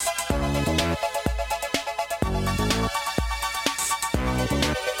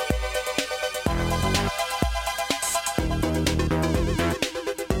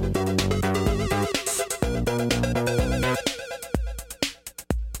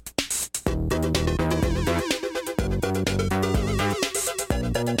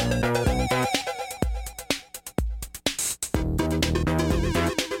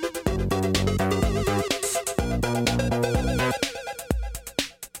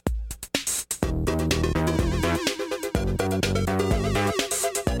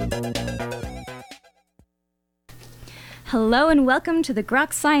Hello and welcome to the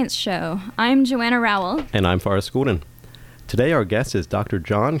Grok Science Show. I'm Joanna Rowell. And I'm Forrest Goulden. Today our guest is Dr.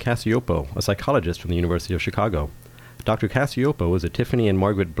 John Cacioppo, a psychologist from the University of Chicago. Dr. Cacioppo is a Tiffany and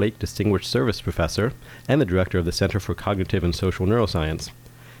Margaret Blake Distinguished Service Professor and the Director of the Center for Cognitive and Social Neuroscience.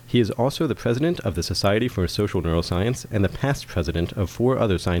 He is also the President of the Society for Social Neuroscience and the past President of 4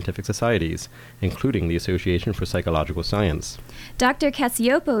 other scientific societies, including the Association for Psychological Science. Dr.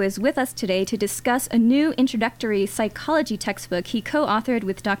 Cacioppo is with us today to discuss a new introductory psychology textbook he co-authored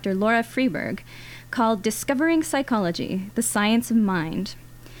with Dr. Laura Freeberg called Discovering Psychology, The Science of Mind.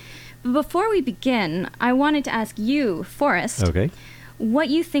 But before we begin, I wanted to ask you, Forrest, what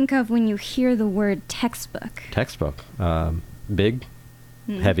you think of when you hear the word textbook. Textbook. Big.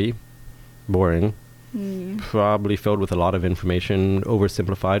 Heavy, boring, probably filled with a lot of information,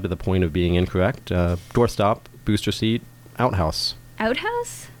 oversimplified to the point of being incorrect. Doorstop, booster seat, outhouse.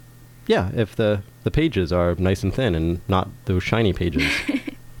 Outhouse? Yeah, if the pages are nice and thin and not those shiny pages.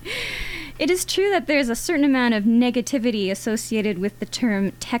 It is true that there's a certain amount of negativity associated with the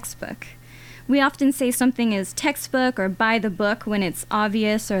term textbook. We often say something is textbook or by the book when it's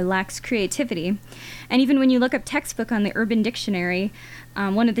obvious or lacks creativity. And even when you look up textbook on the Urban Dictionary,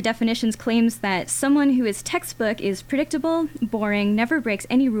 one of the definitions claims that someone who is textbook is predictable, boring, never breaks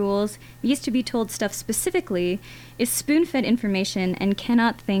any rules, used to be told stuff specifically, is spoon-fed information, and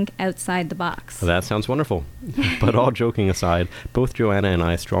cannot think outside the box. That sounds wonderful. But all joking aside, both Joanna and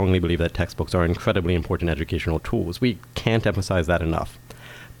I strongly believe that textbooks are incredibly important educational tools. We can't emphasize that enough.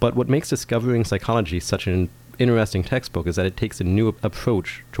 But what makes Discovering Psychology such an interesting textbook is that it takes a new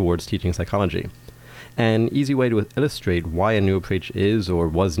approach towards teaching psychology. An easy way to illustrate why a new approach is or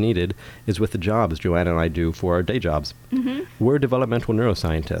was needed is with the jobs Joanna and I do for our day jobs. We're developmental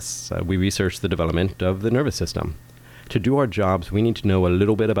neuroscientists. We research the development of the nervous system. To do our jobs, we need to know a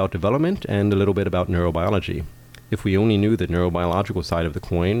little bit about development and a little bit about neurobiology. If we only knew the neurobiological side of the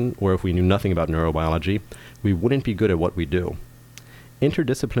coin, or if we knew nothing about neurobiology, we wouldn't be good at what we do.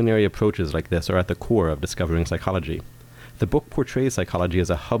 Interdisciplinary approaches like this are at the core of Discovering Psychology. The book portrays psychology as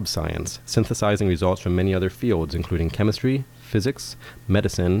a hub science, synthesizing results from many other fields, including chemistry, physics,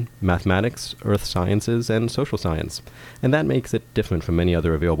 medicine, mathematics, earth sciences, and social science. And that makes it different from many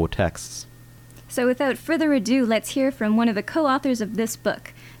other available texts. So without further ado, let's hear from one of the co-authors of this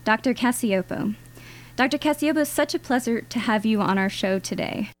book, Dr. Cacioppo. Dr. Cacioppo, it's such a pleasure to have you on our show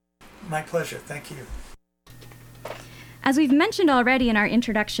today. My pleasure. Thank you. As we've mentioned already in our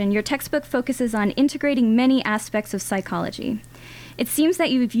introduction, your textbook focuses on integrating many aspects of psychology. It seems that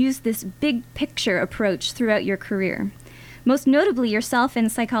you've used this big picture approach throughout your career. Most notably, yourself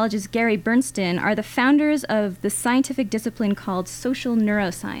and psychologist Gary Bernstein are the founders of the scientific discipline called social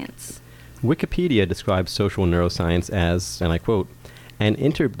neuroscience. Wikipedia describes social neuroscience as, and I quote, an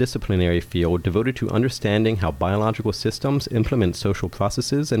interdisciplinary field devoted to understanding how biological systems implement social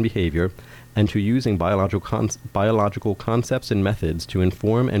processes and behavior, and to using biological concepts and methods to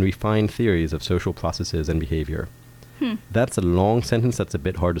inform and refine theories of social processes and behavior. That's a long sentence that's a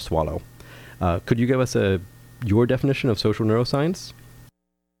bit hard to swallow. Could you give us your definition of social neuroscience?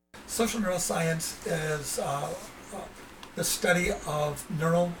 Social neuroscience is the study of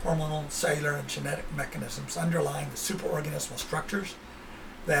neural, hormonal, cellular, and genetic mechanisms underlying the superorganismal structures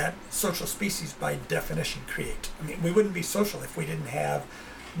that social species by definition create. I mean, we wouldn't be social if we didn't have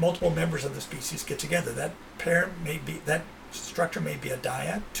multiple members of the species get together. That structure may be a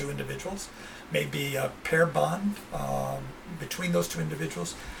dyad, 2 individuals, may be a pair bond between those 2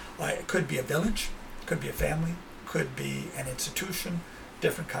 individuals. It could be a village, could be a family, could be an institution,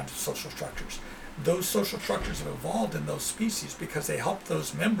 different kinds of social structures. Those social structures have evolved in those species because they help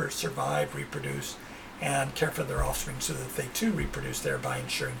those members survive, reproduce, and care for their offspring so that they too reproduce, thereby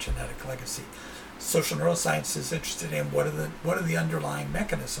ensuring genetic legacy. Social neuroscience is interested in what are the underlying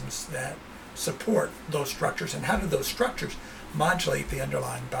mechanisms that support those structures, and how do those structures modulate the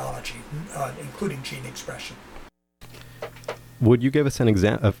underlying biology, including gene expression. Would you give us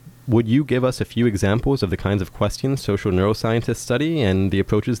a few examples of the kinds of questions social neuroscientists study and the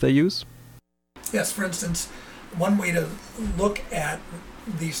approaches they use? Yes, for instance, one way to look at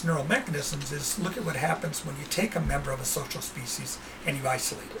these neural mechanisms is look at what happens when you take a member of a social species and you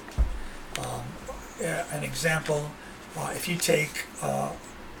isolate it. An example, if you take a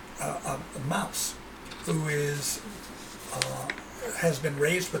mouse who has been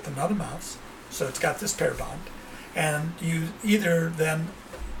raised with another mouse, so it's got this pair bond, and you either then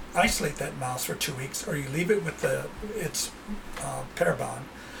isolate that mouse for 2 weeks or you leave it with its pair bond,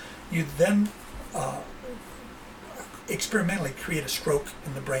 you then experimentally create a stroke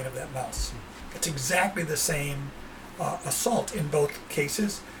in the brain of that mouse. It's exactly the same assault in both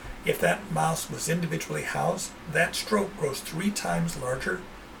cases. If that mouse was individually housed, that stroke grows 3 times larger.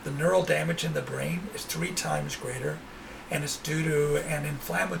 The neural damage in the brain is 3 times greater, and it's due to an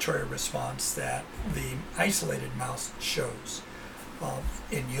inflammatory response that the isolated mouse shows.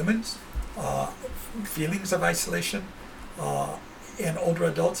 In humans, feelings of isolation in older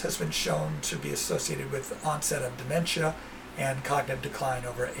adults has been shown to be associated with onset of dementia and cognitive decline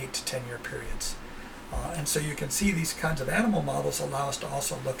over 8 to 10 year periods. And so you can see these kinds of animal models allow us to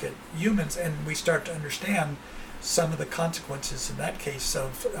also look at humans, and we start to understand some of the consequences in that case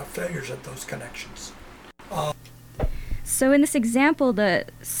of failures of those connections. So in this example, the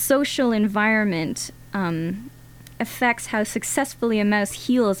social environment affects how successfully a mouse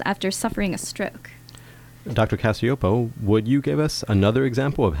heals after suffering a stroke. Dr. Cacioppo, would you give us another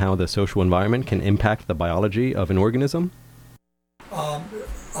example of how the social environment can impact the biology of an organism?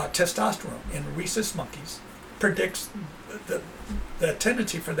 Testosterone in rhesus monkeys predicts the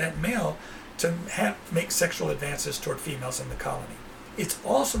tendency for that male to make sexual advances toward females in the colony. It's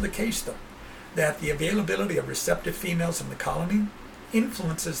also the case, though, that the availability of receptive females in the colony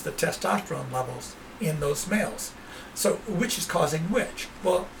influences the testosterone levels in those males. So which is causing which?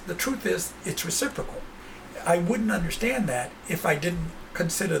 Well, the truth is it's reciprocal. I wouldn't understand that if I didn't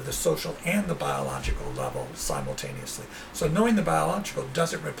consider the social and the biological level simultaneously. So knowing the biological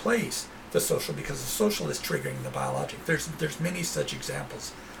doesn't replace the social, because the social is triggering the biologic. There's many such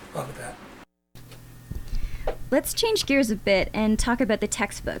examples of that. Let's change gears a bit and talk about the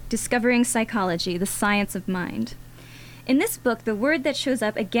textbook, Discovering Psychology, the Science of Mind. In this book, the word that shows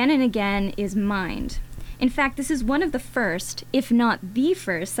up again and again is mind. In fact, this is one of the first, if not the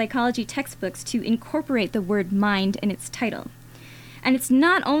first, psychology textbooks to incorporate the word mind in its title. And it's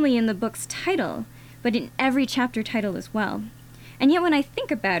not only in the book's title, but in every chapter title as well. And yet when I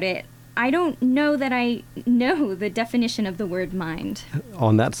think about it, I don't know that I know the definition of the word mind.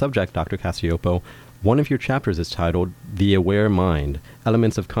 On that subject, Dr. Cacioppo, one of your chapters is titled The Aware Mind,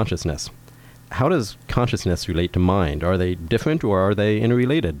 Elements of Consciousness. How does consciousness relate to mind? Are they different or are they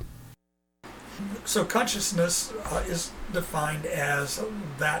interrelated? So consciousness is defined as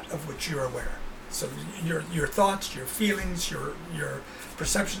that of which you're aware. So your thoughts, your feelings, your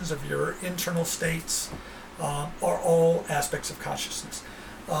perceptions of your internal states are all aspects of consciousness.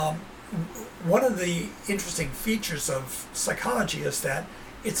 One of the interesting features of psychology is that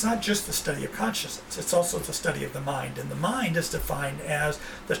it's not just the study of consciousness, it's also the study of the mind. And the mind is defined as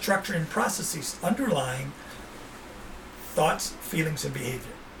the structure and processes underlying thoughts, feelings, and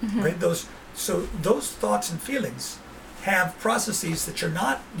behavior. Mm-hmm. Right? Those thoughts and feelings have processes that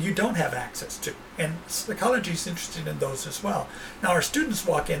you don't have access to. And psychology is interested in those as well. Now our students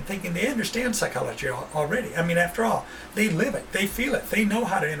walk in thinking they understand psychology already. I mean, after all, they live it, they feel it, they know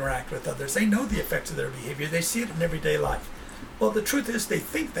how to interact with others, they know the effects of their behavior, they see it in everyday life. Well, the truth is they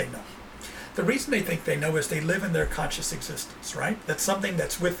think they know. The reason they think they know is they live in their conscious existence, right? That's something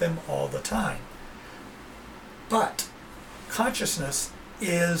that's with them all the time. But consciousness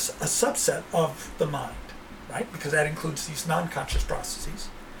is a subset of the mind, right? Because that includes these non-conscious processes.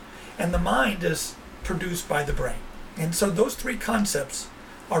 And the mind is produced by the brain. And so those three concepts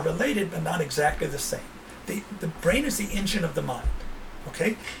are related but not exactly the same. The brain is the engine of the mind,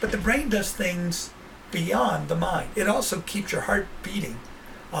 okay? But the brain does things beyond the mind. It also keeps your heart beating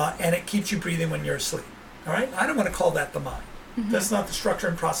and it keeps you breathing when you're asleep, all right? I don't want to call that the mind. Mm-hmm. That's not the structure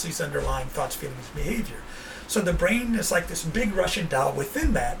and processes underlying thoughts, feelings, behavior. So the brain is like this big Russian doll.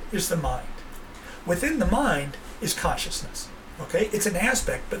 Within that is the mind. Within the mind is consciousness, okay? It's an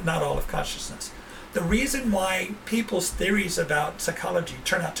aspect, but not all of consciousness. The reason why people's theories about psychology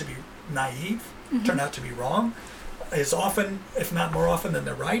turn out to be naive, mm-hmm. turn out to be wrong, is often, if not more often than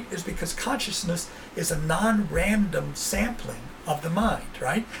they're right, is because consciousness is a non-random sampling of the mind,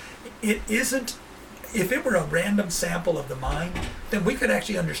 right? It isn't, if it were a random sample of the mind, then we could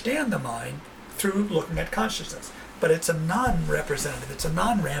actually understand the mind through looking at consciousness. But it's a non-representative, it's a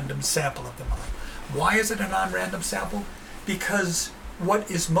non-random sample of the mind. Why is it a non-random sample? Because what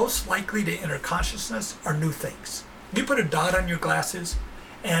is most likely to enter consciousness are new things. You put a dot on your glasses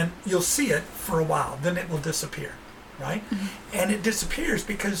and you'll see it for a while, then it will disappear, right? Mm-hmm. And it disappears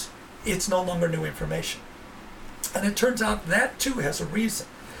because it's no longer new information. And it turns out that too has a reason.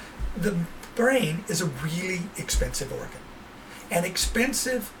 The brain is a really expensive organ. And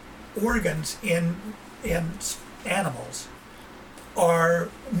expensive organs in animals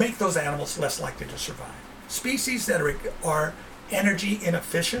make those animals less likely to survive. Species that are energy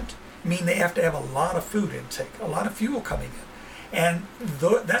inefficient mean they have to have a lot of food intake, a lot of fuel coming in. And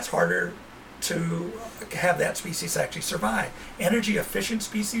that's harder to have that species actually survive. Energy efficient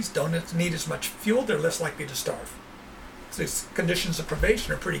species don't need as much fuel, they're less likely to starve. these conditions of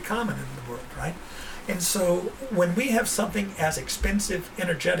privation are pretty common in the world, right? And so when we have something as expensive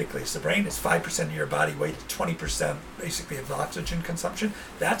energetically as the brain, is 5% of your body weight, 20% basically of oxygen consumption,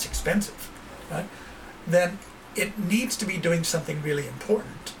 that's expensive, right? Then it needs to be doing something really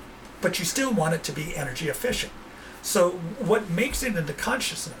important, but you still want it to be energy efficient. So what makes it into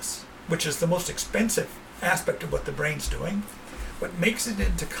consciousness, which is the most expensive aspect of what the brain's doing, what makes it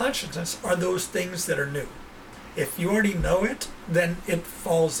into consciousness are those things that are new. If you already know it, then it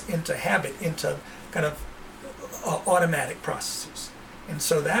falls into habit, into kind of automatic processes. And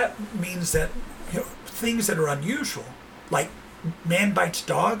so that means that things that are unusual, like man bites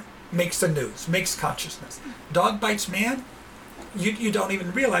dog, makes the news, makes consciousness. Dog bites man, you don't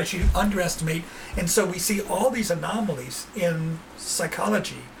even realize, you underestimate. And so we see all these anomalies in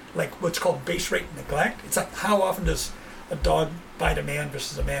psychology, like what's called base rate neglect. It's like, how often does a dog bite a man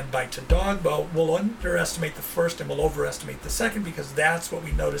versus a man bites a dog? Well, we'll underestimate the first and we'll overestimate the second because that's what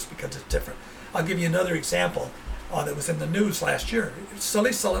we notice because it's different. I'll give you another example that was in the news last year.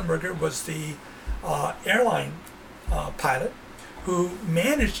 Sully Sullenberger was the airline pilot who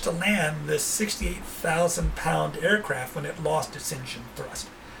managed to land this 68,000-pound aircraft when it lost its engine thrust.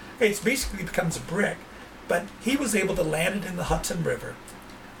 It basically becomes a brick, but he was able to land it in the Hudson River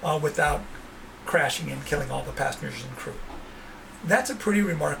without crashing and killing all the passengers and crew. That's a pretty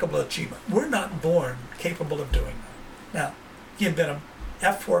remarkable achievement. We're not born capable of doing that. Now, he had been an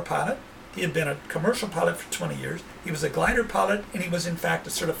F-4 pilot. He had been a commercial pilot for 20 years. He was a glider pilot, and he was, in fact,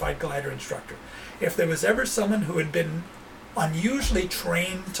 a certified glider instructor. If there was ever someone who had been unusually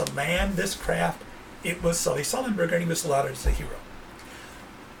trained to land this craft, it was Sully Sullenberger, and he was lauded as a hero.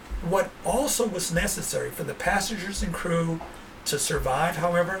 What also was necessary for the passengers and crew to survive,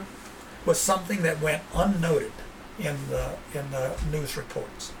 however, was something that went unnoted in the news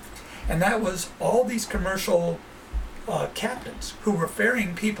reports. And that was all these commercial captains who were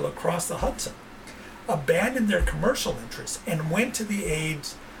ferrying people across the Hudson abandoned their commercial interests and went to the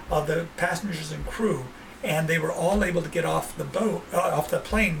aids of the passengers and crew, and they were all able to get off the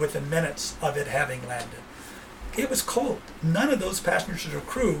plane within minutes of it having landed. It was cold. None of those passengers or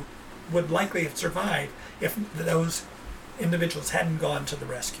crew would likely have survived if those individuals hadn't gone to the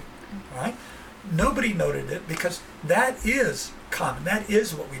rescue. Right? Nobody noted it because that is common. That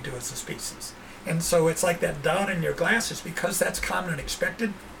is what we do as a species. And so it's like that dot in your glasses, because that's common and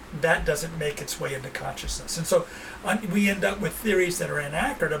expected, that doesn't make its way into consciousness. And so we end up with theories that are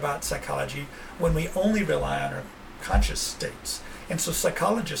inaccurate about psychology when we only rely on our conscious states. And so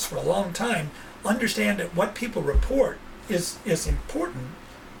psychologists for a long time understand that what people report is important,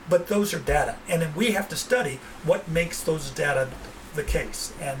 but those are data. And then we have to study what makes those data the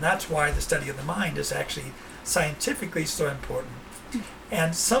case. And that's why the study of the mind is actually scientifically so important.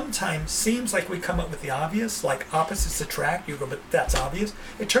 And sometimes seems like we come up with the obvious, like opposites attract. You go, but that's obvious.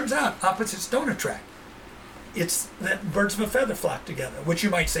 It turns out opposites don't attract. It's that birds of a feather flock together, which you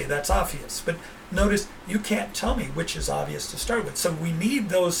might say that's obvious. But notice, you can't tell me which is obvious to start with. So we need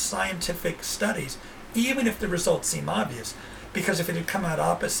those scientific studies, even if the results seem obvious. Because if it had come out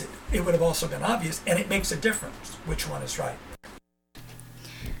opposite, it would have also been obvious, and it makes a difference which one is right.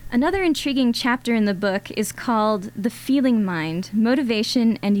 Another intriguing chapter in the book is called The Feeling Mind,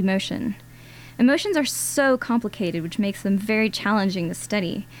 Motivation and Emotion. Emotions are so complicated, which makes them very challenging to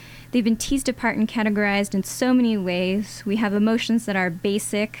study. They've been teased apart and categorized in so many ways. We have emotions that are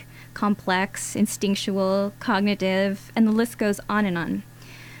basic, complex, instinctual, cognitive, and the list goes on and on.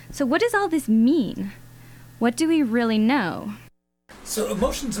 So what does all this mean? What do we really know? So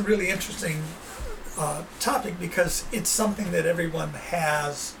emotion's a really interesting topic because it's something that everyone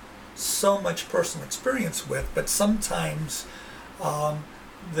has so much personal experience with, but sometimes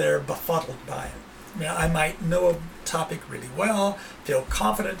they're befuddled by it. I mean, I might know a topic really well, feel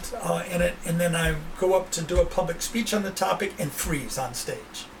confident in it, and then I go up to do a public speech on the topic and freeze on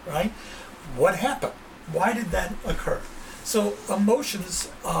stage, right? What happened? Why did that occur? So emotions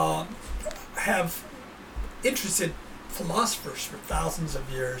have interested philosophers for thousands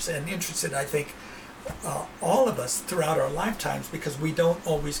of years and interested, I think, all of us throughout our lifetimes because we don't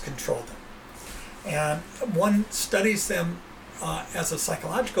always control them. And one studies them as a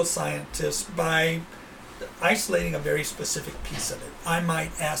psychological scientist by isolating a very specific piece of it. I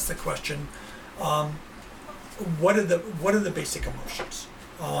might ask the question, what are the basic emotions?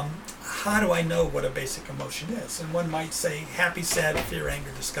 How do I know what a basic emotion is? And one might say happy, sad, fear,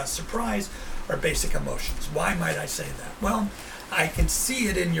 anger, disgust, surprise are basic emotions. Why might I say that? Well, I can see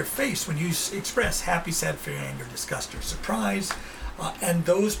it in your face when you express happy, sad, fear, anger, disgust, or surprise. And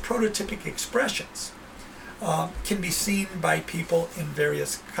those prototypic expressions can be seen by people in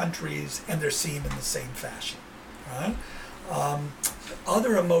various countries, and they're seen in the same fashion. Right?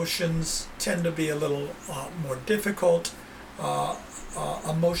 Other emotions tend to be a little more difficult.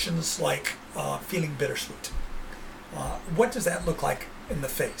 Emotions like feeling bittersweet. What does that look like in the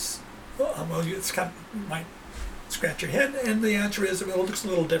face? Well, it's kind of, you might scratch your head, and the answer is it looks a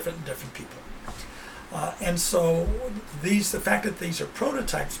little different in different people. And so the fact that these are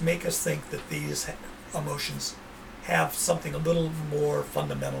prototypes make us think that these emotions have something a little more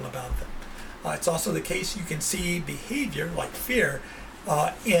fundamental about them. It's also the case you can see behavior like fear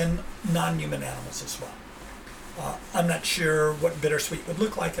in non-human animals as well. I'm not sure what bittersweet would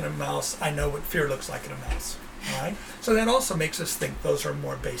look like in a mouse. I know what fear looks like in a mouse. All right? So that also makes us think those are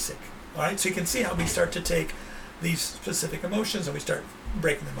more basic. All right? So you can see how we start to take these specific emotions and we start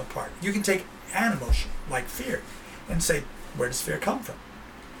breaking them apart. You can take an emotion like fear and say, where does fear come from?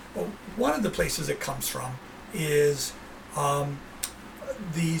 Well, one of the places it comes from is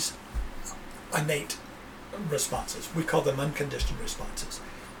these innate responses. We call them unconditioned responses.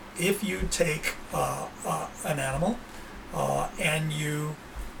 If you take an animal and you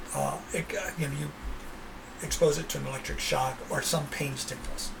expose it to an electric shock or some pain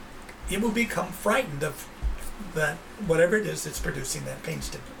stimulus, it will become frightened of that whatever it is that's producing that pain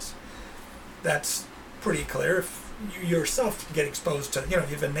stimulus. That's pretty clear. If you yourself get exposed to, you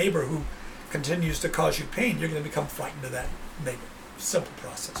have a neighbor who continues to cause you pain, you're going to become frightened of that neighbor. Simple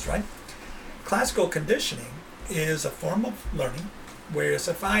process, right? Classical conditioning is a form of learning, whereas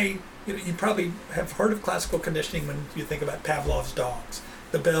you probably have heard of classical conditioning when you think about Pavlov's dogs.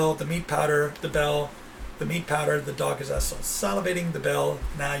 The bell, the meat powder, the bell, the meat powder, the dog is also salivating, the bell,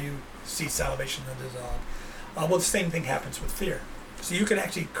 now you see salivation in the dog. Well, the same thing happens with fear. So you can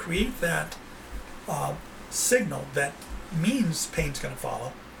actually create that signal that means pain's going to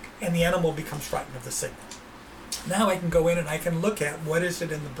follow, and the animal becomes frightened of the signal. Now I can go in and I can look at what is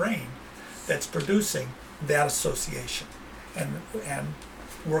it in the brain that's producing that association. And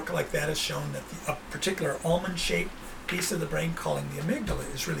work like that has shown that a particular almond-shaped piece of the brain, calling the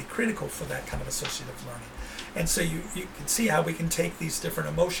amygdala, is really critical for that kind of associative learning. And so you can see how we can take these different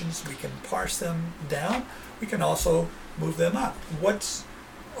emotions, we can parse them down, we can also move them up. What's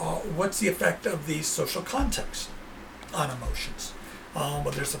the effect of the social context on emotions?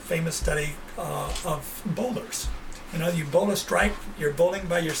 Well, there's a famous study of bowlers. You bowl a strike, you're bowling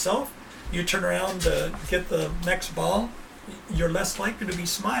by yourself, you turn around to get the next ball, you're less likely to be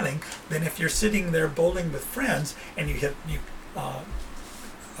smiling than if you're sitting there bowling with friends and you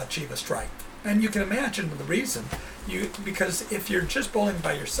achieve a strike. And you can imagine the reason, because if you're just bowling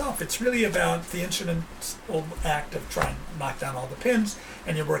by yourself, it's really about the incidental act of trying to knock down all the pins,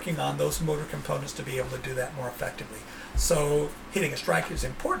 and you're working on those motor components to be able to do that more effectively. So hitting a strike is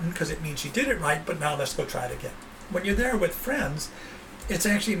important because it means you did it right, but now let's go try it again. When you're there with friends, it's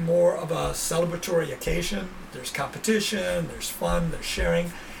actually more of a celebratory occasion. There's competition, there's fun, there's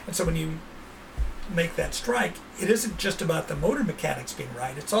sharing. And so when you make that strike, it isn't just about the motor mechanics being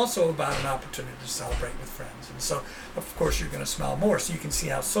right, it's also about an opportunity to celebrate with friends. And so, of course, you're going to smile more. So you can see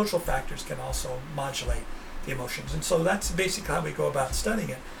how social factors can also modulate the emotions. And so that's basically how we go about studying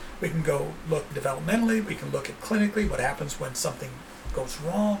it. We can go look developmentally, we can look at clinically what happens when something goes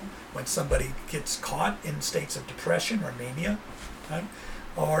wrong, when somebody gets caught in states of depression or mania, right?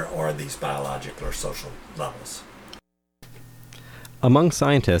 Or these biological or social levels. Among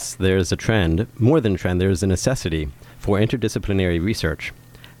scientists, there's a trend, more than a trend, there's a necessity for interdisciplinary research.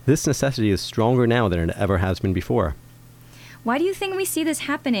 This necessity is stronger now than it ever has been before. Why do you think we see this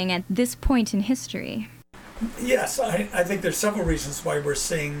happening at this point in history? Yes, I think there's several reasons why we're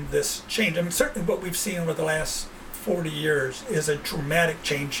seeing this change. I mean, certainly what we've seen over the last 40 years is a dramatic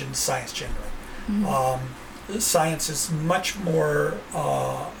change in science generally. Mm-hmm. Science is much more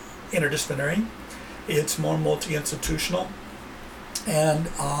interdisciplinary. It's more multi-institutional. And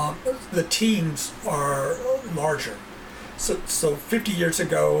the teams are larger. So 50 years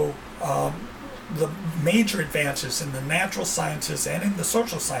ago, the major advances in the natural sciences and in the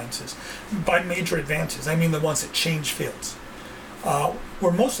social sciences, by major advances, I mean the ones that change fields,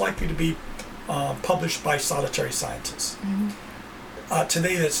 were most likely to be published by solitary scientists. Mm-hmm.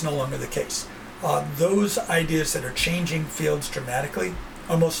 Today, that's no longer the case. Those ideas that are changing fields dramatically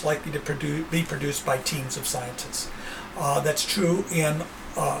are most likely to be produced by teams of scientists. That's true in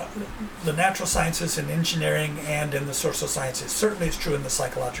the natural sciences, in engineering, and in the social sciences. Certainly it's true in the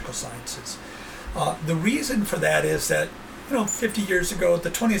psychological sciences. The reason for that is that, 50 years ago,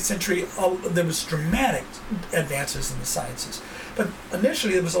 the 20th century, there was dramatic advances in the sciences. But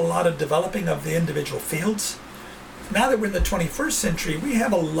initially there was a lot of developing of the individual fields. Now that we're in the 21st century, we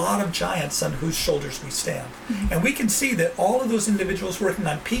have a lot of giants on whose shoulders we stand. Mm-hmm. And we can see that all of those individuals working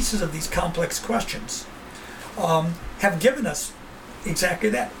on pieces of these complex questions have given us exactly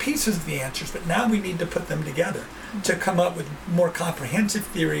that, pieces of the answers, but now we need to put them together to come up with more comprehensive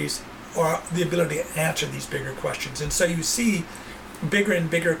theories or the ability to answer these bigger questions. And so you see bigger and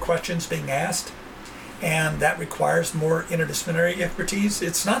bigger questions being asked, and that requires more interdisciplinary expertise.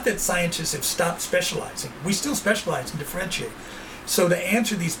 It's not that scientists have stopped specializing. We still specialize and differentiate. So to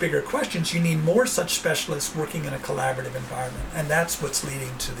answer these bigger questions, you need more such specialists working in a collaborative environment, and that's what's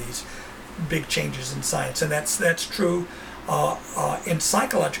leading to these big changes in science. And that's true in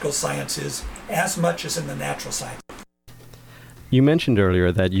psychological sciences as much as in the natural sciences. You mentioned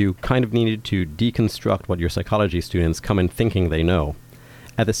earlier that you kind of needed to deconstruct what your psychology students come in thinking they know.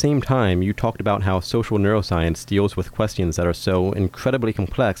 At the same time, you talked about how social neuroscience deals with questions that are so incredibly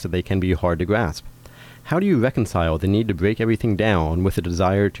complex that they can be hard to grasp. How do you reconcile the need to break everything down with the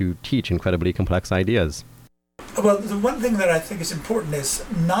desire to teach incredibly complex ideas? Well, the one thing that I think is important is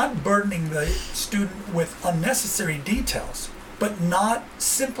not burdening the student with unnecessary details, but not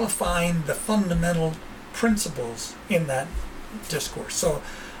simplifying the fundamental principles in that discourse. So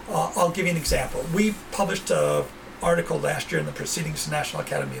I'll give you an example. We published an article last year in the Proceedings of the National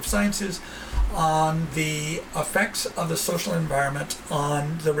Academy of Sciences on the effects of the social environment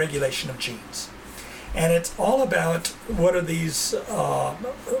on the regulation of genes. And it's all about what are these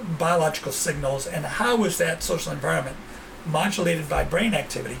biological signals and how is that social environment modulated by brain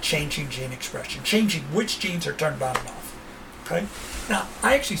activity changing gene expression, changing which genes are turned on and off. Okay? Now,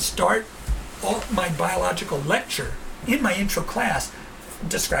 I actually start my biological lecture in my intro class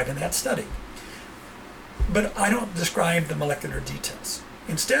describing that study. But I don't describe the molecular details.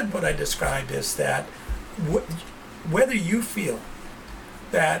 Instead, what I describe is that whether you feel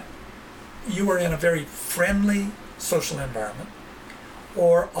that you are in a very friendly social environment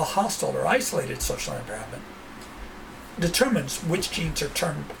or a hostile or isolated social environment determines which genes are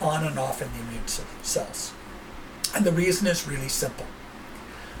turned on and off in the immune cells. And the reason is really simple.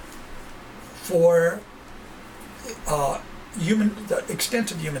 For the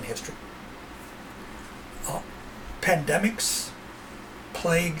extent of human history, pandemics,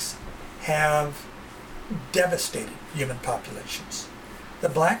 plagues have devastated human populations. The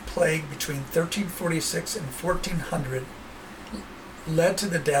Black Plague between 1346 and 1400 led to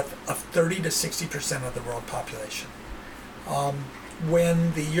the death of 30 to 60% of the world population.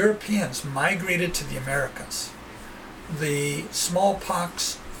 When the Europeans migrated to the Americas, the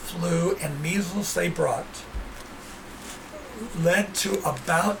smallpox, flu, and measles they brought led to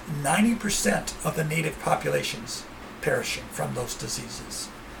about 90% of the native populations perishing from those diseases.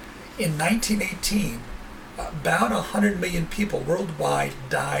 In 1918, about 100 million people worldwide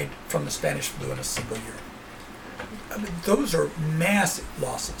died from the Spanish flu in a single year. I mean, those are massive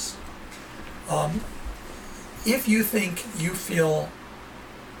losses. If you think you feel,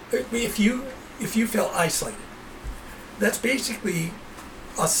 if you feel isolated, that's basically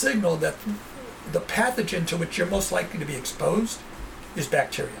a signal that the pathogen to which you're most likely to be exposed is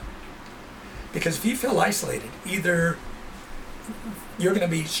bacteria. Because if you feel isolated, either you're going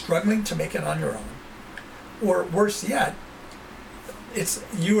to be struggling to make it on your own, or worse yet,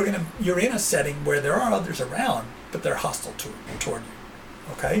 you're in a setting where there are others around, but they're hostile toward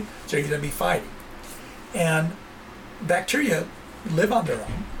you. Okay, so you're going to be fighting, and bacteria live on their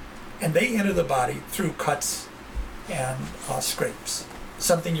own, and they enter the body through cuts and scrapes.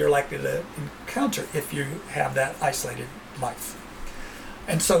 Something you're likely to encounter if you have that isolated life.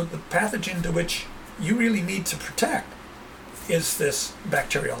 And so the pathogen to which you really need to protect is this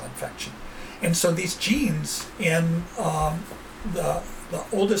bacterial infection. And so these genes in the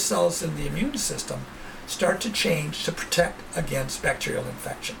oldest cells in the immune system start to change to protect against bacterial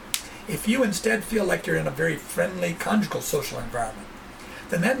infection. If you instead feel like you're in a very friendly conjugal social environment,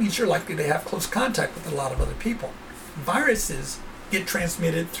 then that means you're likely to have close contact with a lot of other people. Viruses get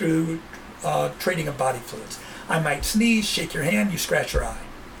transmitted through trading of body fluids. I might sneeze, shake your hand, you scratch your eye.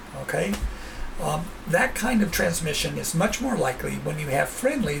 Okay? That kind of transmission is much more likely when you have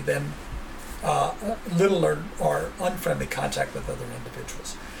friendly than little or unfriendly contact with other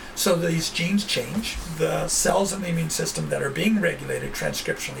individuals. So these genes change. The cells in the immune system that are being regulated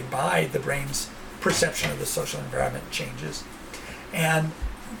transcriptionally by the brain's perception of the social environment changes. And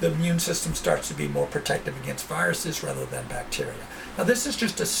the immune system starts to be more protective against viruses rather than bacteria. Now this is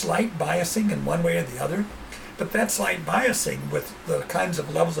just a slight biasing in one way or the other, but that slight biasing with the kinds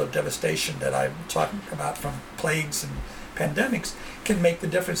of levels of devastation that I'm talking about from plagues and pandemics can make the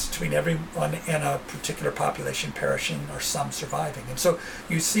difference between everyone in a particular population perishing or some surviving. And so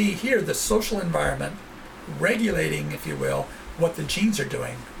you see here the social environment regulating, if you will, what the genes are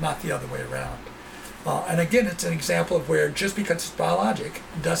doing, not the other way around. And again, it's an example of where just because it's biologic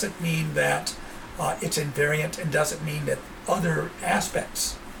doesn't mean that It's invariant and doesn't mean that other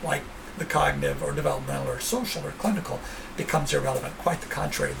aspects, like the cognitive or developmental or social or clinical, becomes irrelevant. Quite the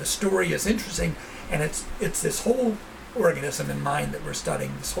contrary. The story is interesting, and it's this whole organism in mind that we're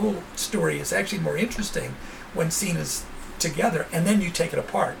studying. This whole story is actually more interesting when seen as together, and then you take it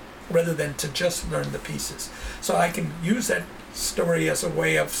apart rather than to just learn the pieces. So I can use that story as a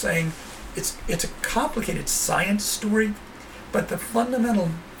way of saying it's a complicated science story, but the fundamental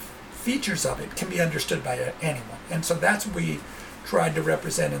features of it can be understood by anyone. And so that's what we tried to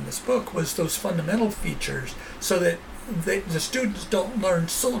represent in this book, was those fundamental features, so that the students don't learn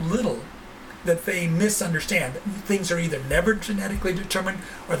so little that they misunderstand. Things are either never genetically determined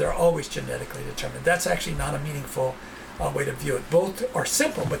or they're always genetically determined. That's actually not a meaningful way to view it. Both are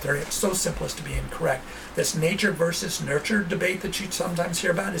simple, but they're so simple as to be incorrect. This nature versus nurture debate that you sometimes hear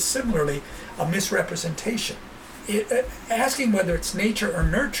about is similarly a misrepresentation. Asking whether it's nature or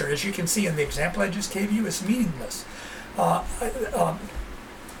nurture, as you can see in the example I just gave you, is meaningless.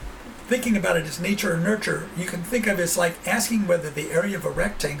 Thinking about it as nature or nurture, you can think of it as like asking whether the area of a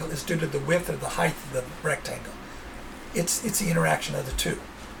rectangle is due to the width or the height of the rectangle. It's the interaction of the two.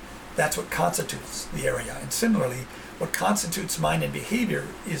 That's what constitutes the area. And similarly, what constitutes mind and behavior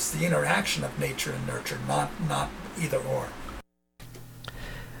is the interaction of nature and nurture, not either or.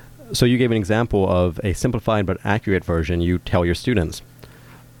 So you gave an example of a simplified but accurate version you tell your students.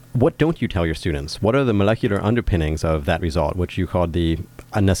 What don't you tell your students? What are the molecular underpinnings of that result, which you called the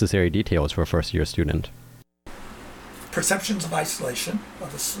unnecessary details for a first-year student? Perceptions of isolation,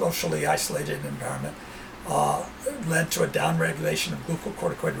 of a socially isolated environment, led to a downregulation of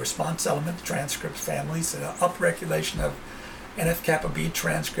glucocorticoid response element transcripts families, and an upregulation of NF-kappa B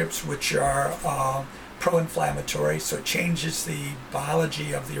transcripts, which are pro-inflammatory, so it changes the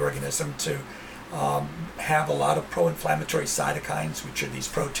biology of the organism to have a lot of pro-inflammatory cytokines, which are these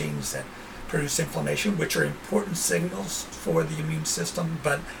proteins that produce inflammation, which are important signals for the immune system,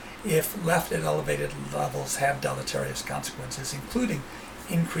 but if left at elevated levels have deleterious consequences, including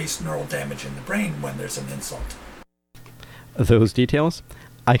increased neural damage in the brain when there's an insult. Those details,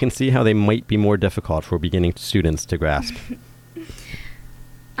 I can see how they might be more difficult for beginning students to grasp.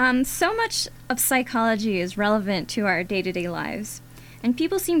 So much of psychology is relevant to our day-to-day lives, and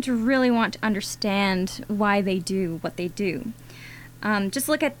people seem to really want to understand why they do what they do. Just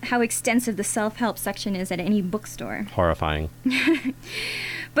look at how extensive the self-help section is at any bookstore. Horrifying.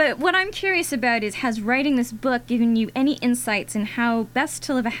 But what I'm curious about is, has writing this book given you any insights in how best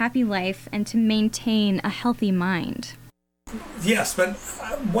to live a happy life and to maintain a healthy mind? Yes, but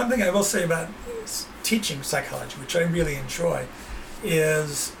one thing I will say about teaching psychology, which I really enjoy,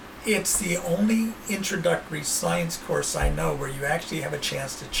 is it's the only introductory science course I know where you actually have a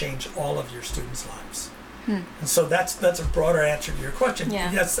chance to change all of your students' lives. And so that's a broader answer to your question.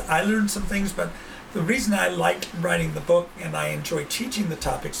 Yeah. Yes, I learned some things, but the reason I liked writing the book and I enjoy teaching the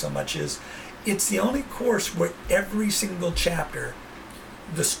topic so much is it's the only course where every single chapter,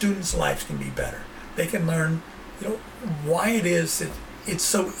 the students' lives can be better. They can learn, why it is that it's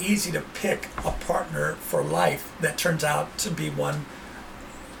so easy to pick a partner for life that turns out to be one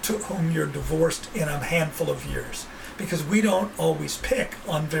to whom you're divorced in a handful of years. Because we don't always pick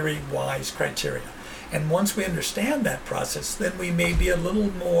on very wise criteria. And once we understand that process, then we may be a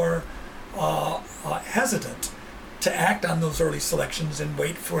little more hesitant to act on those early selections and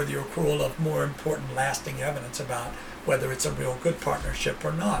wait for the accrual of more important lasting evidence about whether it's a real good partnership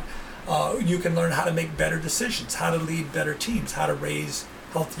or not. You can learn how to make better decisions, how to lead better teams, how to raise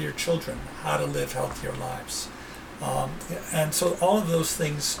healthier children, how to live healthier lives. And so all of those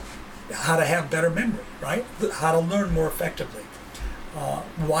things, how to have better memory, right? How to learn more effectively.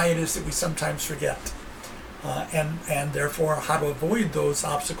 Why it is that we sometimes forget. And therefore how to avoid those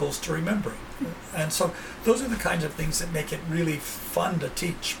obstacles to remembering. And so those are the kinds of things that make it really fun to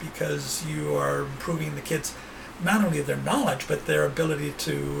teach, because you are improving the kids, not only their knowledge, but their ability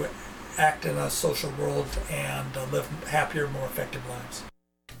to act in a social world and live happier, more effective lives.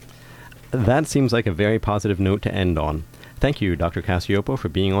 That seems like a very positive note to end on. Thank you, Dr. Cacioppo, for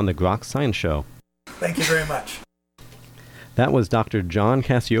being on the Grok Science Show. Thank you very much. That was Dr. John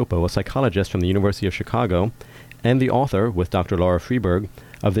Cacioppo, a psychologist from the University of Chicago, and the author, with Dr. Laura Freeberg,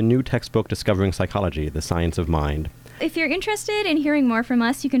 of the new textbook Discovering Psychology, The Science of Mind. If you're interested in hearing more from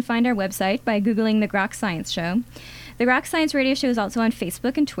us, you can find our website by Googling The Grok Science Show. The Grok Science Radio Show is also on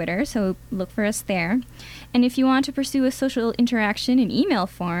Facebook and Twitter, so look for us there. And if you want to pursue a social interaction in email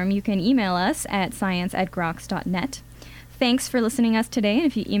form, you can email us at science@groks.net. Thanks for listening to us today, and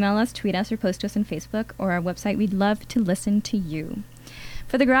if you email us, tweet us, or post to us on Facebook or our website, we'd love to listen to you.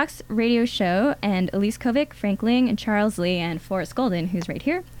 For the Groks Radio Show and Elise Kovic, Frank Ling, and Charles Lee, and Forrest Golden, who's right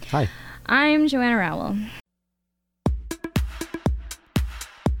here, Hi. I'm Joanna Rowell.